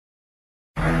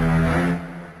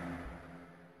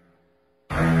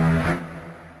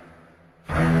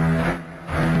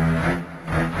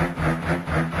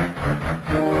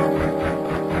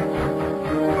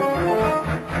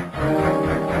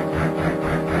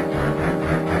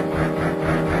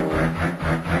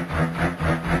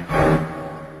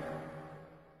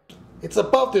It's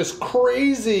about this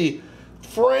crazy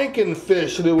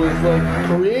Frankenfish that was like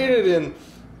created in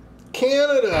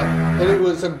Canada, and it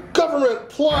was a government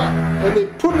plot, and they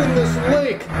put it in this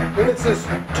lake, and it's this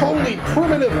totally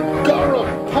primitive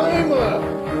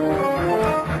Garapaima.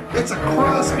 It's a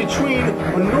cross between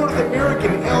a North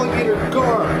American alligator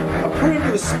gar, a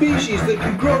primitive species that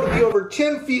can grow to be over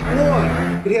 10 feet long.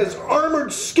 It has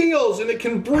armored scales and it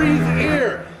can breathe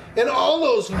air, and all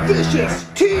those vicious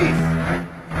teeth.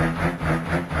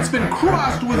 It's been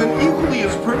crossed with an equally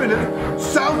as primitive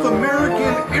South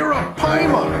American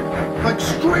Garapaima, like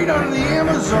straight out of the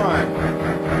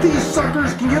Amazon. These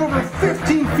suckers can get over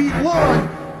 15 feet long,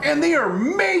 and they are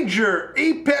major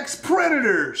apex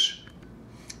predators.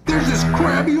 There's this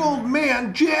crabby old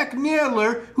man, Jack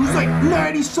Nadler, who's like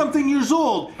 90-something years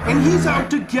old, and he's out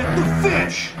to get the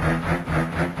fish.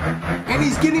 And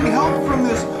he's getting help from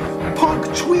this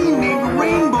punk tween named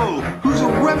Rainbow, who's a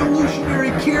revolutionary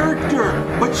character,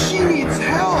 but she needs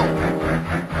help.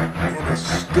 And a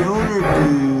stoner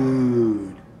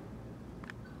dude.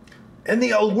 And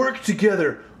they all work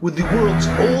together with the world's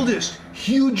oldest,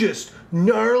 hugest,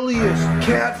 gnarliest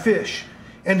catfish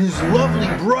and his lovely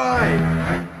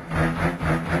bride.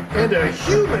 And a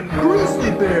human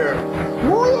grizzly bear.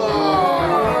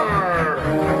 Roar!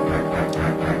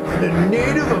 And a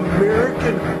Native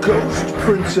American ghost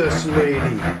princess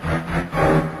lady.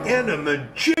 And a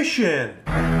magician.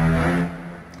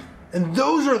 And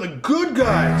those are the good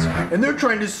guys. And they're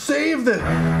trying to save the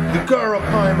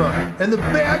Garapaima. And the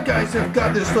bad guys have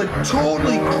got this like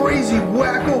totally crazy,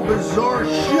 wacko, bizarre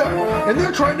ship. And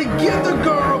they're trying to get the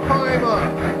Garapaima.